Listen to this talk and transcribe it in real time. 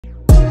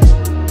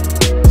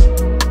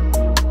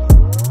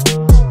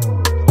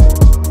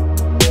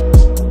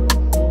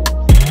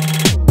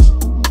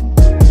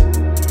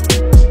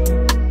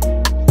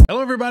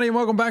everybody, and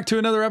welcome back to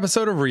another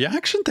episode of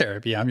Reaction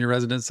Therapy. I'm your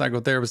resident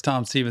psychotherapist,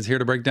 Tom Stevens, here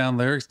to break down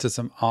lyrics to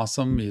some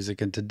awesome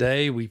music. And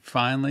today we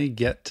finally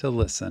get to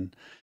listen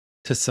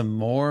to some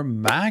more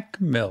Mac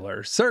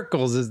Miller.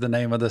 Circles is the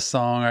name of the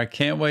song. I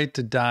can't wait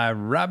to dive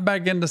right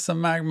back into some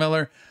Mac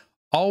Miller.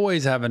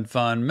 Always having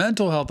fun.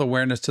 Mental health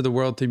awareness to the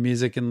world through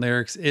music and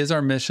lyrics is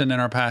our mission and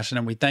our passion,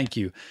 and we thank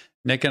you.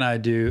 Nick and I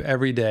do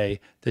every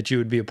day that you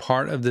would be a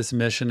part of this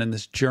mission and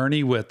this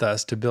journey with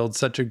us to build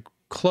such a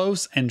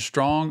close and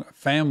strong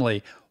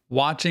family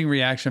watching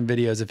reaction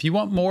videos. If you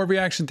want more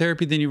reaction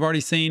therapy than you've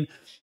already seen,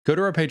 go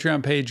to our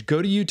Patreon page, go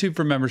to YouTube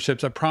for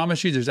memberships. I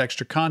promise you there's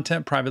extra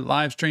content, private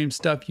live stream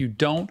stuff you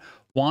don't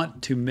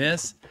want to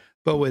miss.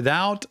 But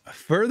without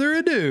further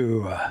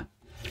ado,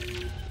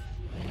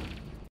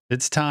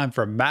 it's time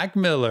for Mac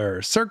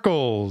Miller,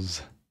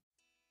 Circles.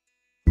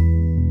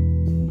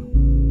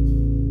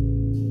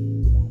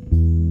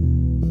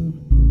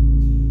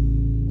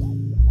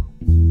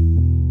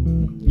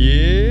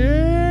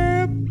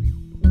 Yep.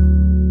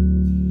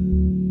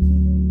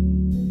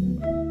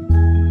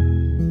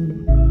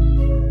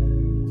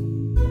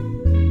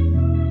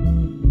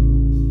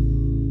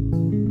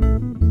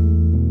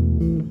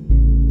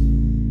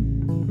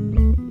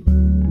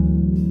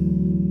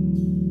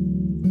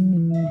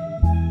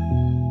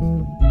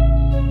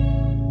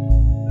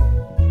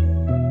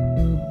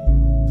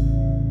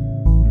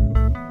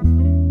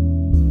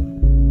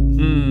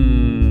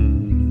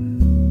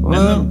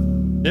 Well,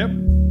 Yep.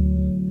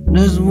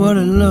 this is what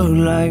it looked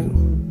like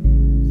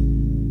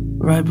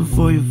right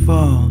before you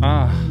fall.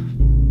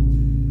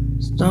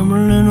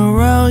 Stumbling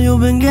around,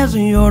 you've been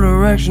guessing your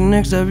direction,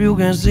 except you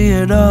can see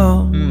it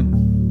all.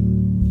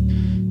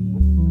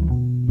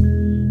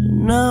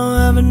 Now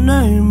I have a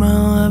name,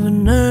 I have a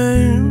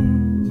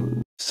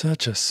name.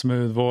 Such a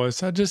smooth voice.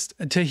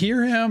 To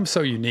hear him,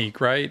 so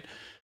unique, right?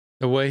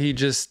 The way he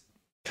just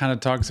kind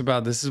of talks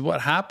about this is what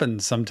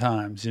happens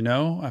sometimes, you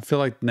know? I feel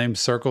like the name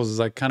Circles is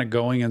like kind of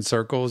going in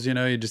circles, you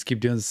know? You just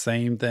keep doing the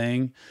same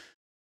thing.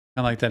 Kind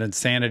of like that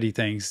insanity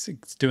thing.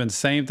 It's doing the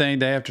same thing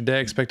day after day,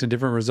 expecting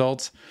different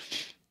results.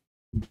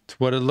 It's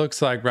what it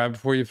looks like right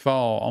before you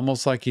fall.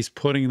 Almost like he's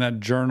putting that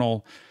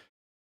journal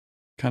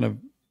kind of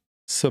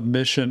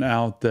submission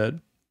out that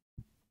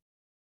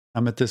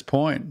I'm at this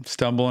point,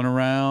 stumbling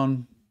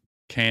around,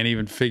 can't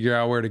even figure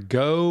out where to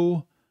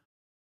go.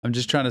 I'm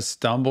just trying to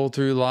stumble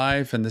through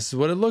life, and this is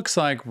what it looks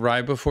like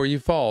right before you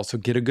fall. So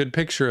get a good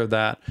picture of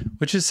that,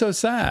 which is so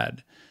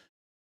sad.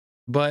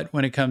 But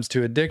when it comes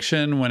to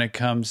addiction, when it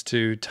comes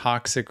to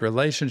toxic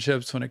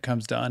relationships, when it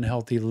comes to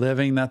unhealthy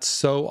living, that's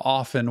so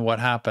often what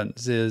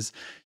happens is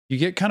you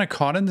get kind of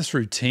caught in this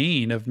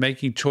routine of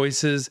making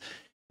choices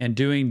and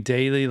doing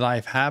daily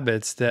life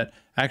habits that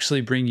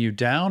actually bring you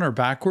down or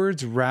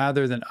backwards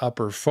rather than up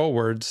or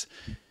forwards.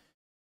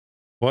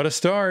 What a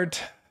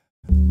start.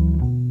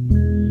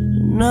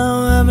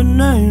 Now I have a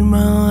name,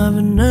 I have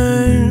a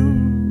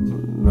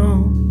name.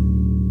 No.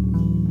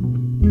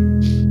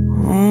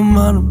 Who am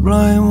I to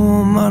blame?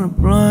 Who am I to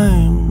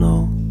blame?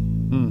 No.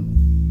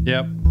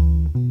 Yep.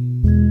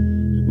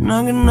 And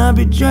I cannot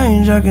be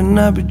changed, I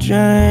cannot be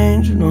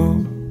changed,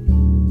 no.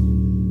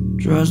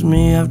 Trust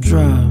me, I've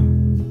tried.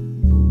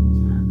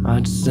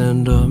 I'd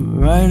stand up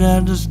right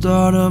at the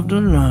start of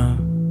the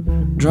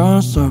line,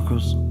 drawing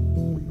circles.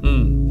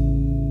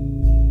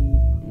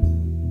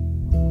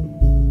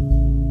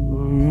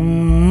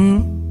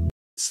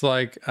 It's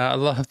like, I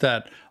love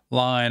that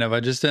line of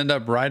I just end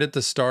up right at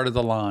the start of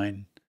the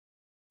line,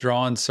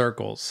 drawing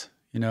circles.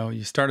 You know,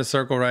 you start a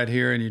circle right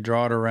here and you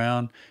draw it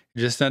around.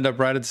 You just end up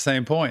right at the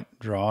same point.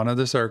 Draw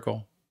another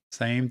circle.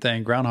 Same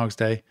thing. Groundhog's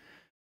Day.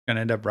 Going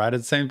to end up right at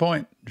the same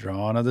point.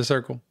 Draw another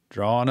circle.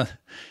 Draw another.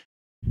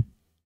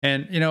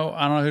 And, you know,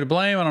 I don't know who to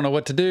blame. I don't know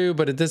what to do.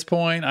 But at this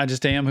point, I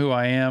just am who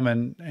I am.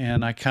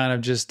 And I kind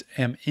of just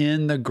am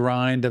in the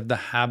grind of the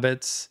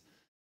habits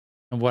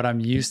and what I'm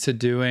used to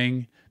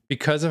doing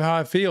because of how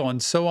I feel.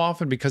 And so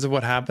often because of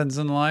what happens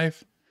in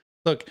life.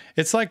 Look,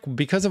 it's like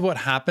because of what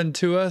happened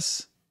to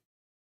us,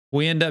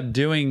 we end up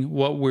doing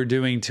what we're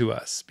doing to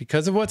us.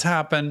 Because of what's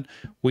happened,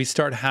 we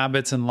start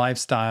habits and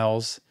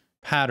lifestyles,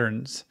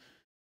 patterns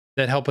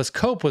that help us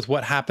cope with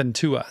what happened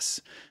to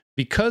us.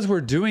 Because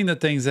we're doing the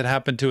things that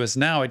happen to us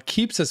now, it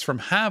keeps us from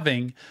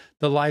having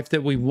the life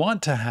that we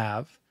want to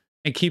have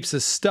and keeps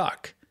us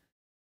stuck.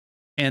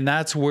 And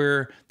that's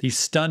where the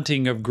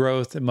stunting of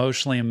growth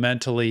emotionally and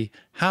mentally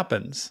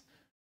happens.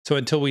 So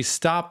until we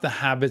stop the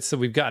habits that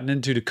we've gotten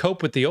into to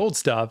cope with the old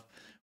stuff,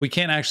 we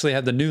can't actually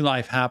have the new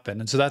life happen.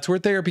 And so that's where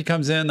therapy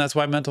comes in. That's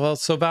why mental health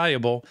is so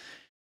valuable.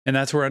 And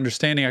that's where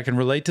understanding I can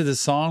relate to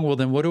this song. Well,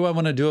 then what do I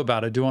want to do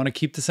about it? Do I want to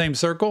keep the same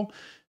circle,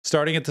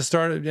 starting at the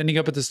start, ending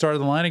up at the start of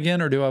the line again?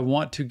 Or do I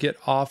want to get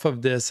off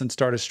of this and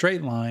start a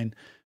straight line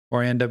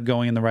or end up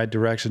going in the right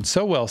direction?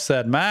 So well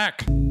said,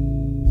 Mac.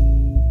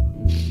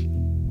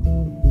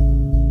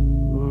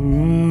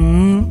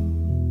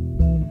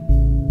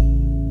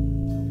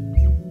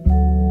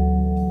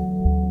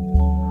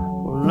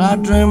 Well, I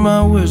drink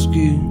my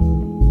whiskey,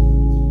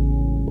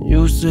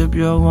 you sip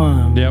your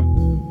wine. Yep.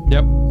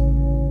 Yep.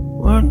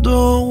 We're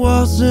doing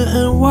well,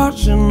 sitting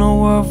watching the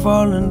world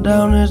falling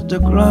down its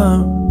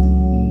decline.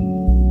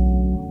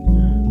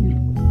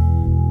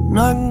 And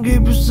I can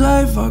keep you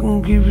safe, I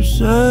can keep you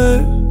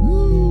safe.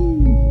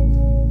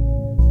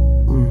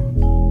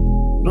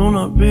 Do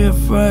not be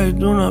afraid,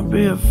 do not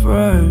be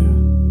afraid.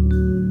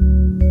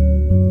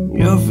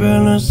 You're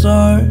feeling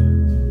sorry,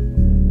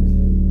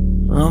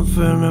 I'm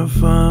feeling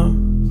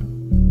fine.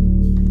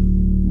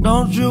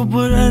 Don't you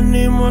put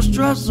any more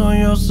stress on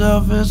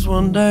yourself, it's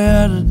one day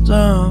at a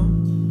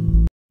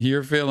time.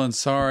 You're feeling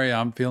sorry,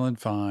 I'm feeling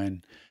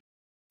fine.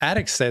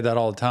 Addicts say that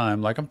all the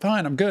time, like, I'm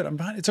fine, I'm good, I'm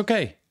fine, it's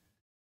okay.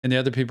 And the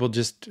other people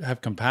just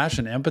have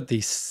compassion,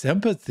 empathy,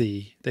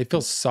 sympathy. They feel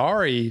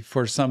sorry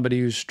for somebody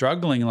who's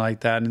struggling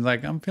like that. And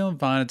like, I'm feeling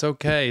fine, it's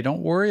okay,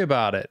 don't worry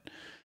about it.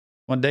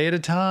 One day at a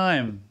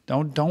time.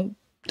 Don't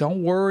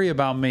worry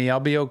about me, I'll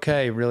be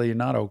okay. Really, you're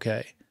not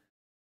okay.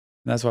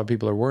 And that's why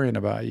people are worrying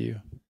about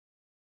you.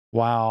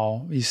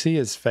 Wow, you see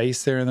his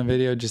face there in the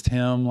video, just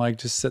him like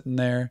just sitting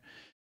there.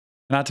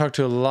 And I talk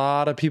to a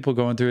lot of people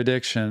going through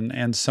addiction,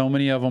 and so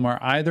many of them are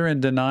either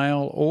in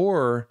denial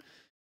or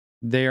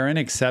they are in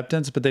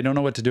acceptance, but they don't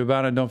know what to do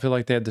about it and don't feel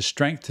like they have the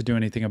strength to do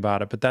anything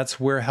about it. But that's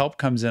where help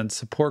comes in.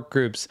 Support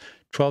groups,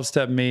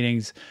 12-step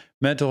meetings,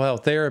 mental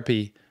health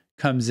therapy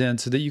comes in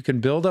so that you can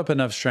build up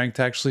enough strength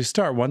to actually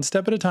start one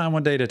step at a time,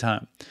 one day at a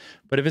time.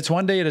 But if it's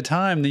one day at a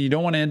time, then you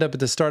don't want to end up at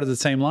the start of the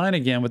same line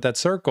again with that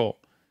circle.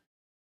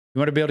 You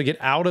want to be able to get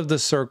out of the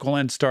circle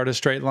and start a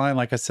straight line,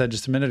 like I said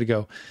just a minute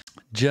ago.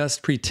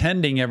 Just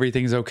pretending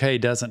everything's okay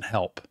doesn't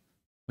help.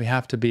 We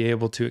have to be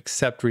able to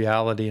accept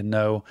reality and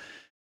know,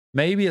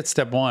 maybe it's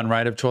step one,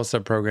 right, of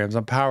 12-step programs.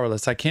 I'm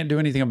powerless. I can't do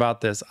anything about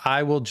this.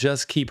 I will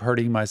just keep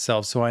hurting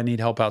myself, so I need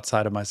help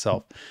outside of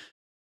myself.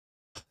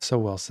 So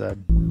well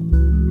said.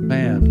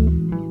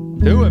 Man,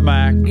 do it,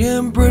 Mac.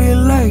 Getting pretty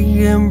late,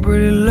 getting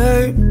pretty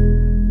late.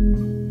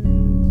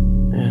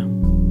 Yeah,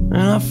 and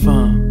I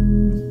found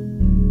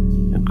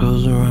it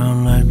goes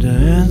around like the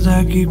hands.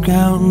 I keep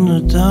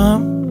counting the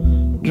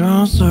time,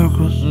 drawing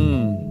circles.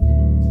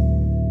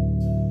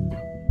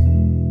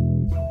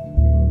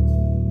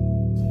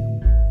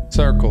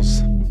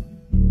 Circles.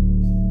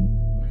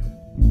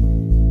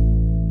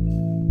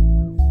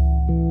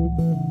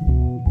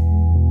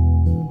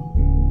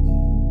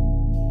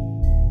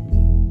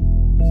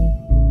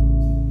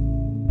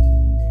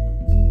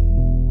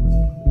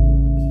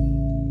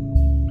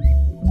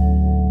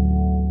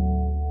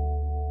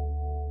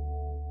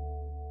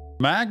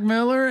 Mac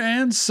Miller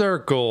and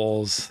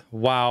Circles.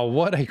 Wow,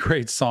 what a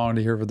great song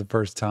to hear for the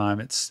first time.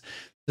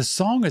 The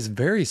song is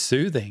very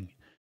soothing,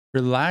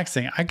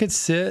 relaxing. I could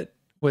sit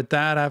with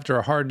that after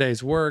a hard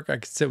day's work. I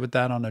could sit with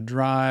that on a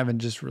drive and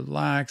just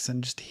relax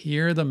and just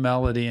hear the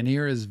melody and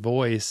hear his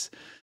voice.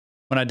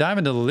 When I dive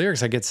into the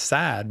lyrics, I get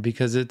sad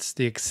because it's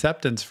the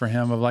acceptance for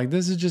him of like,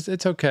 this is just,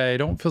 it's okay.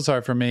 Don't feel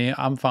sorry for me.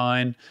 I'm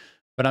fine,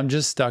 but I'm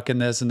just stuck in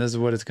this and this is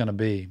what it's going to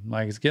be.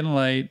 Like, it's getting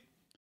late.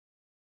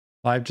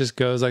 Life just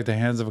goes like the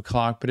hands of a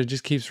clock, but it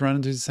just keeps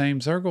running through the same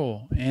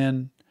circle.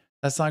 And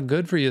that's not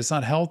good for you. It's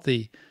not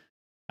healthy.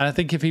 And I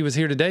think if he was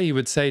here today, he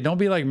would say, don't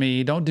be like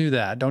me. Don't do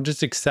that. Don't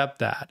just accept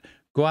that.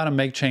 Go out and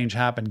make change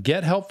happen.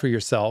 Get help for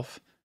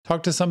yourself.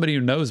 Talk to somebody who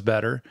knows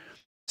better.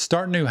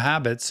 Start new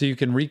habits so you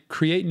can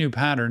recreate new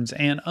patterns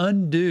and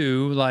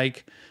undo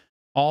like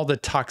all the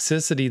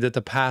toxicity that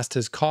the past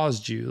has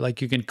caused you.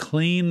 Like you can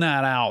clean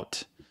that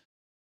out.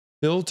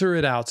 Filter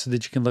it out so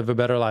that you can live a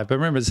better life. But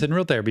remember, it's Hidden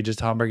Real Therapy,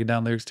 just how I'm breaking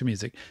down lyrics to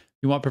music.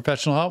 You want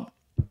professional help?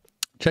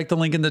 Check the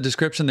link in the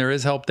description. There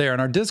is help there.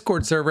 And our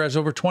Discord server has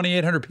over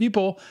 2,800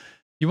 people.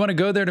 You want to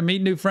go there to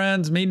meet new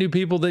friends, meet new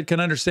people that can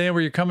understand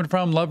where you're coming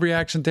from, love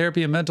reaction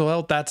therapy and mental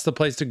health. That's the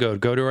place to go.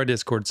 Go to our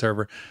Discord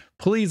server.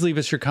 Please leave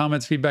us your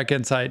comments, feedback,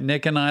 insight.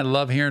 Nick and I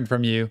love hearing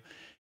from you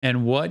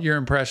and what your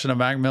impression of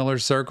Mac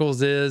Miller's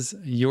Circles is,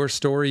 your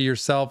story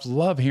yourself.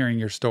 Love hearing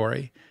your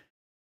story.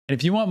 And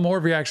if you want more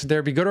of reaction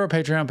therapy, go to our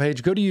Patreon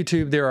page, go to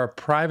YouTube. There are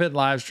private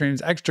live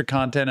streams, extra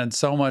content, and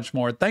so much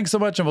more. Thanks so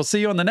much, and we'll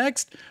see you on the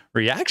next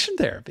Reaction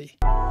Therapy.